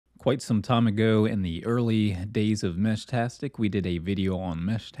Quite some time ago in the early days of Meshtastic, we did a video on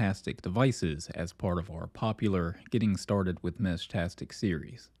Meshtastic devices as part of our popular Getting Started with Meshtastic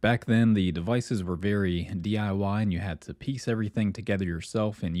series. Back then, the devices were very DIY and you had to piece everything together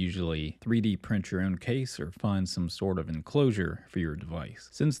yourself and usually 3D print your own case or find some sort of enclosure for your device.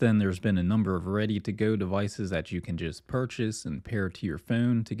 Since then, there's been a number of ready-to-go devices that you can just purchase and pair to your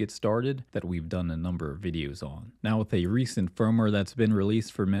phone to get started that we've done a number of videos on. Now, with a recent firmware that's been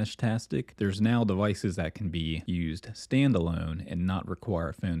released for Meshtastic, there's now devices that can be used standalone and not require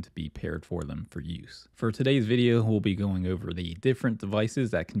a phone to be paired for them for use. For today's video, we'll be going over the different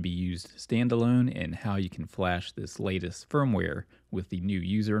devices that can be used standalone and how you can flash this latest firmware with the new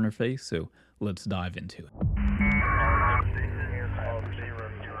user interface, so let's dive into it.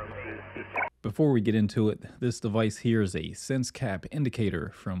 Before we get into it, this device here is a SenseCAP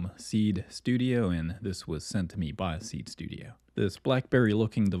indicator from Seed Studio, and this was sent to me by Seed Studio. This BlackBerry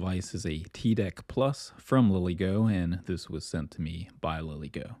looking device is a TDEC Plus from LilyGo, and this was sent to me by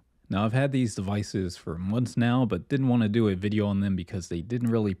LilyGo. Now, I've had these devices for months now, but didn't want to do a video on them because they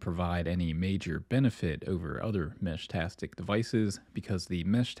didn't really provide any major benefit over other Meshtastic devices, because the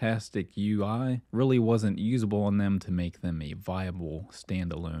Meshtastic UI really wasn't usable on them to make them a viable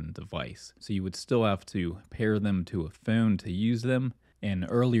standalone device. So you would still have to pair them to a phone to use them, and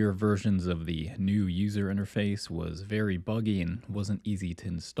earlier versions of the new user interface was very buggy and wasn't easy to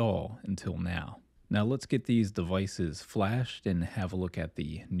install until now. Now let's get these devices flashed and have a look at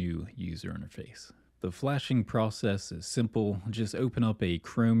the new user interface. The flashing process is simple. Just open up a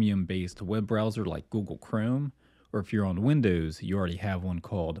Chromium-based web browser like Google Chrome, or if you're on Windows, you already have one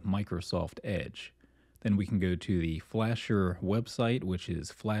called Microsoft Edge. Then we can go to the Flasher website, which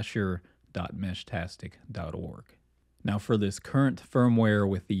is flasher.meshtastic.org. Now for this current firmware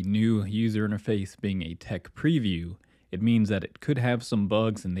with the new user interface being a tech preview, it means that it could have some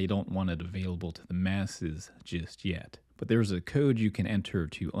bugs and they don't want it available to the masses just yet. But there's a code you can enter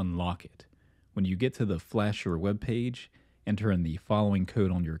to unlock it. When you get to the Flasher webpage, enter in the following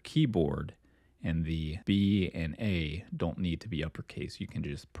code on your keyboard, and the B and A don't need to be uppercase. You can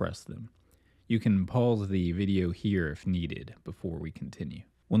just press them. You can pause the video here if needed before we continue.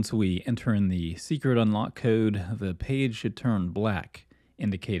 Once we enter in the secret unlock code, the page should turn black,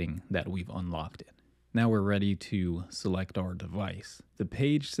 indicating that we've unlocked it. Now we're ready to select our device. The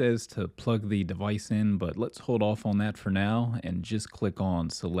page says to plug the device in, but let's hold off on that for now and just click on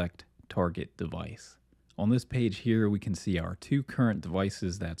Select Target Device. On this page here, we can see our two current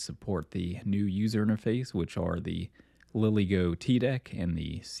devices that support the new user interface, which are the LilyGo TDEC and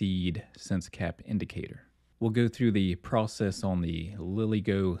the Seed SenseCAP indicator. We'll go through the process on the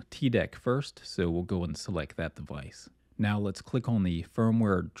LilyGo TDEC first, so we'll go and select that device. Now let's click on the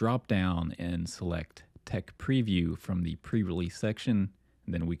firmware drop-down and select Tech Preview from the pre-release section.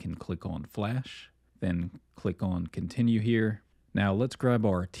 And then we can click on Flash, then click on Continue here. Now let's grab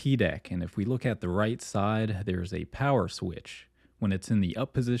our TDEC, and if we look at the right side, there's a power switch. When it's in the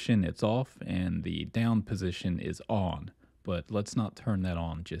up position, it's off, and the down position is on. But let's not turn that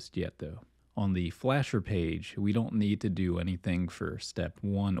on just yet though. On the Flasher page, we don't need to do anything for step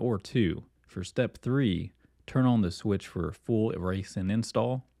 1 or 2. For step 3, turn on the switch for full erase and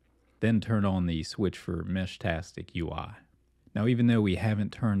install, then turn on the switch for Meshtastic UI. Now, even though we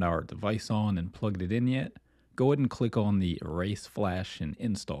haven't turned our device on and plugged it in yet, go ahead and click on the Erase, Flash, and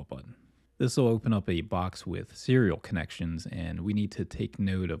Install button. This will open up a box with serial connections, and we need to take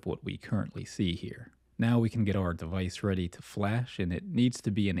note of what we currently see here. Now we can get our device ready to flash, and it needs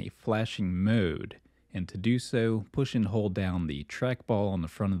to be in a flashing mode. And to do so, push and hold down the trackball on the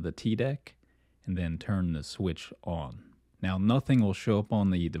front of the TDEC, and then turn the switch on. Now nothing will show up on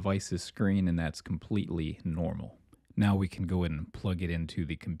the device's screen, and that's completely normal. Now we can go ahead and plug it into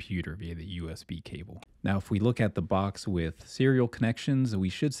the computer via the USB cable. Now if we look at the box with serial connections, we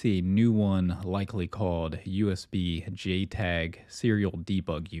should see a new one likely called USB JTAG Serial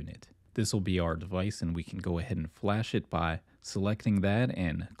Debug Unit. This will be our device, and we can go ahead and flash it by selecting that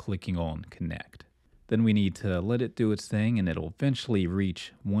and clicking on Connect. Then we need to let it do its thing, and it'll eventually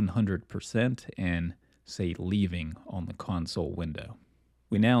reach 100% and say leaving on the console window.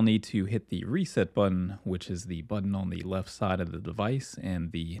 We now need to hit the reset button, which is the button on the left side of the device,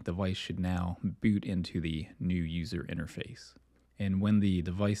 and the device should now boot into the new user interface. And when the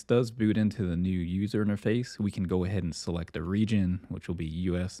device does boot into the new user interface, we can go ahead and select a region, which will be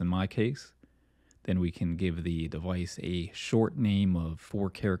US in my case. Then we can give the device a short name of 4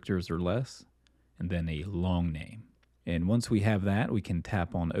 characters or less, and then a long name. And once we have that, we can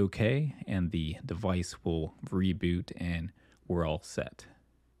tap on OK, and the device will reboot and we're all set.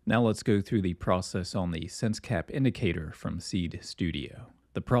 Now let's go through the process on the SenseCAP indicator from Seed Studio.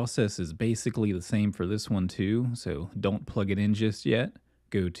 The process is basically the same for this one too, so don't plug it in just yet.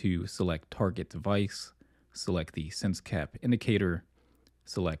 Go to select target device, select the SenseCAP indicator,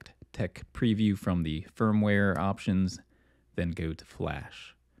 select tech preview from the firmware options, then go to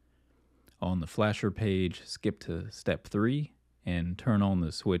flash. On the flasher page, skip to step 3 and turn on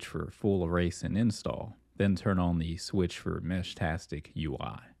the switch for full erase and install. Then turn on the switch for Meshtastic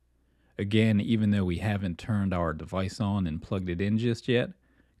UI. Again, even though we haven't turned our device on and plugged it in just yet,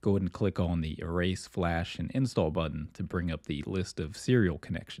 go ahead and click on the Erase, Flash, and Install button to bring up the list of serial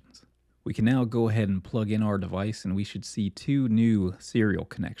connections. We can now go ahead and plug in our device and we should see 2 new serial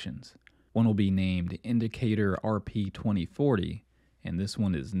connections. One will be named Indicator RP2040, and this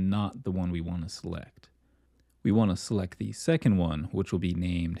one is not the one we want to select. We want to select the second one, which will be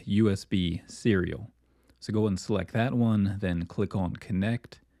named USB Serial. So go ahead and select that one, then click on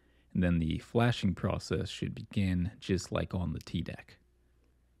Connect, and then the flashing process should begin just like on the TDEC.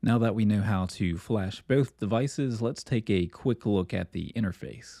 Now that we know how to flash both devices, let's take a quick look at the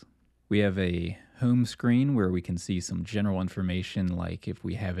interface. We have a home screen where we can see some general information like if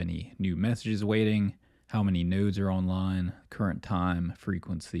we have any new messages waiting, how many nodes are online, current time,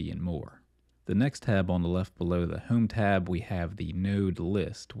 frequency, and more. The next tab on the left below the Home tab, we have the node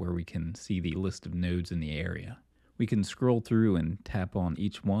list where we can see the list of nodes in the area. We can scroll through and tap on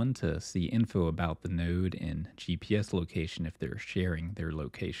each one to see info about the node and GPS location if they're sharing their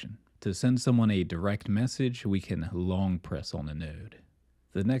location. To send someone a direct message, we can long press on the node.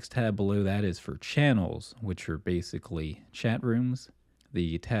 The next tab below that is for channels, which are basically chat rooms.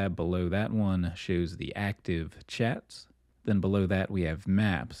 The tab below that one shows the active chats. Then below that we have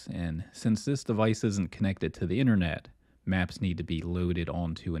maps, and since this device isn't connected to the internet, maps need to be loaded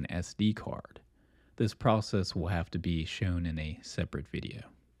onto an SD card. This process will have to be shown in a separate video.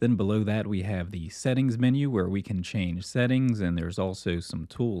 Then below that we have the settings menu where we can change settings, and there's also some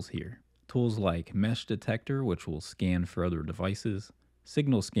tools here. Tools like mesh detector, which will scan for other devices,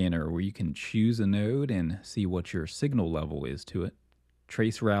 signal scanner where you can choose a node and see what your signal level is to it,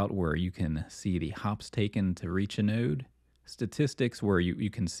 trace route where you can see the hops taken to reach a node, statistics where you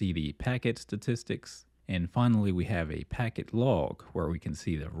can see the packet statistics, and finally we have a packet log where we can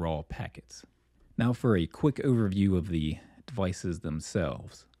see the raw packets. Now for a quick overview of the devices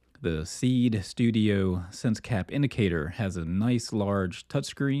themselves. The Seed Studio SenseCAP indicator has a nice large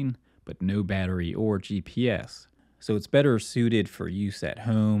touchscreen, but no battery or GPS, so it's better suited for use at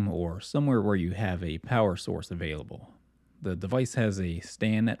home or somewhere where you have a power source available. The device has a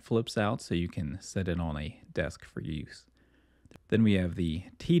stand that flips out so you can set it on a desk for use. Then we have the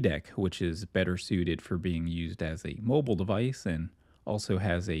TDEC, which is better suited for being used as a mobile device and also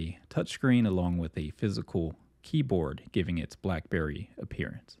has a touchscreen along with a physical keyboard, giving its BlackBerry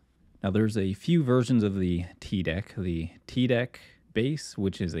appearance. Now there's a few versions of the TDEC. The TDEC Base,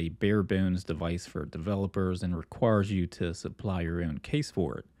 which is a bare bones device for developers and requires you to supply your own case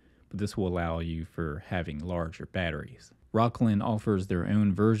for it, but this will allow you for having larger batteries. Rockland offers their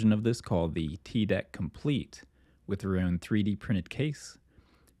own version of this called the TDEC Complete, with their own 3D printed case,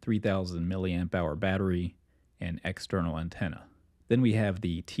 3000 milliamp hour battery, and external antenna. Then we have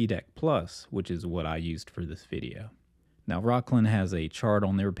the TDEC Plus, which is what I used for this video. Now Rockland has a chart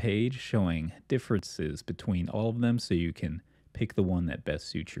on their page showing differences between all of them so you can pick the one that best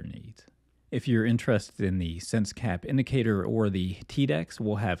suits your needs. If you're interested in the SenseCAP indicator or the TDECs,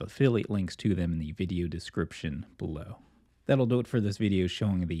 we'll have affiliate links to them in the video description below. That'll do it for this video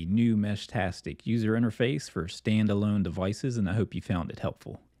showing the new Meshtastic User Interface for standalone devices, and I hope you found it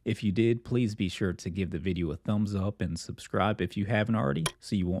helpful. If you did, please be sure to give the video a thumbs up and subscribe if you haven't already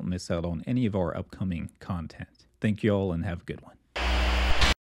so you won't miss out on any of our upcoming content. Thank you all and have a good one.